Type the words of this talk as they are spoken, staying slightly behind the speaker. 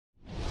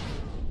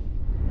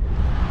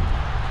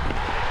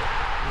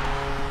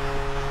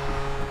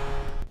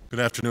Good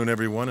afternoon,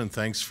 everyone, and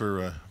thanks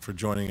for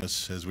joining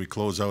us as we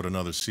close out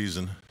another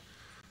season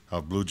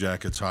of Blue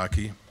Jackets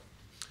hockey.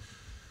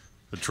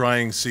 A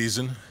trying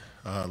season,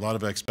 a lot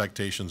of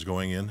expectations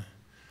going in.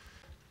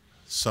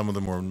 Some of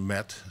them were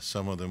met,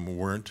 some of them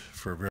weren't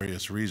for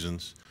various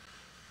reasons.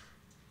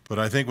 But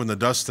I think when the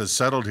dust has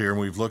settled here and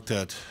we've looked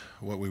at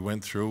what we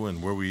went through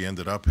and where we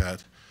ended up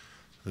at,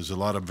 there's a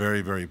lot of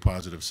very, very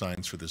positive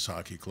signs for this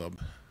hockey club.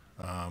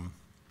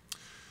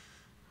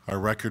 Our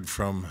record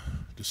from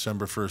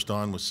December 1st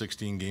on was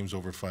 16 games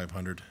over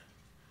 500.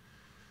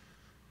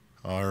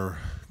 Our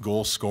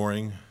goal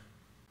scoring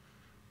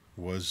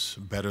was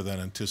better than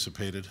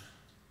anticipated.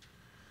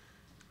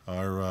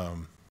 Our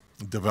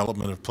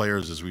development of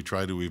players as we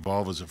try to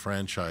evolve as a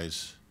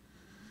franchise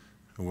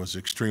was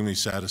extremely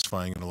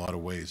satisfying in a lot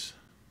of ways.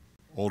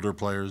 Older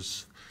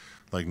players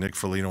like Nick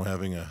Foligno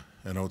having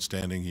an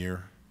outstanding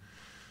year.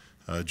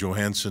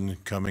 Johansson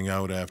coming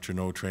out after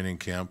no training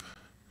camp,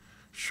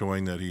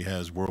 showing that he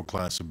has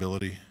world-class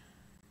ability.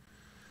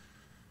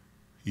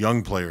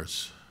 Young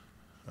players,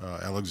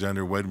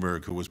 Alexander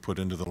Wedberg, who was put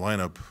into the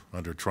lineup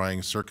under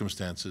trying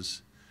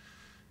circumstances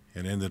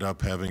and ended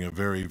up having a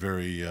very,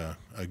 very a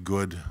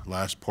good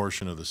last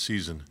portion of the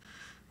season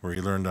where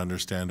he learned to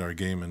understand our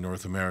game in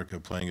North America,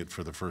 playing it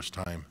for the first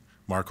time.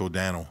 Marco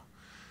Dano,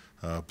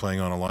 playing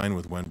on a line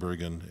with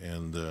Wedberg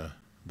and the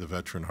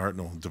veteran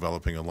Hartnell,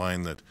 developing a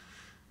line that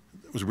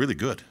was really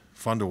good,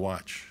 fun to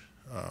watch.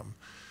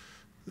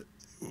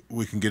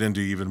 We can get into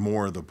even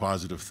more of the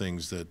positive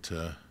things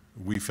that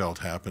we felt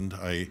happened.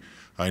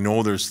 I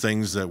know there's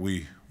things that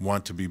we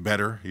want to be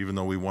better. Even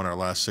though we won our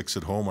last 6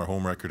 at home, our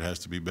home record has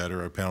to be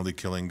better. Our penalty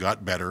killing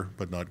got better,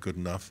 but not good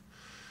enough.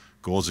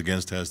 Goals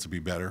against has to be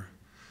better.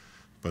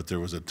 But there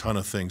was a ton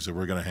of things that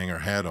we're going to hang our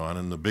hat on.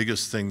 And the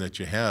biggest thing that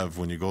you have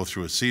when you go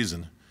through a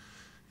season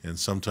and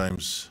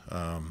sometimes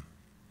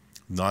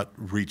not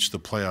reach the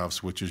playoffs,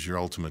 which is your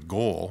ultimate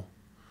goal,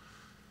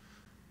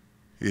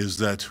 is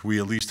that we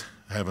at least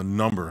have a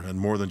number, and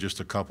more than just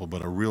a couple,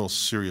 but a real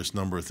serious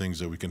number of things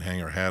that we can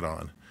hang our hat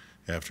on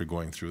after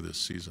going through this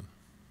season.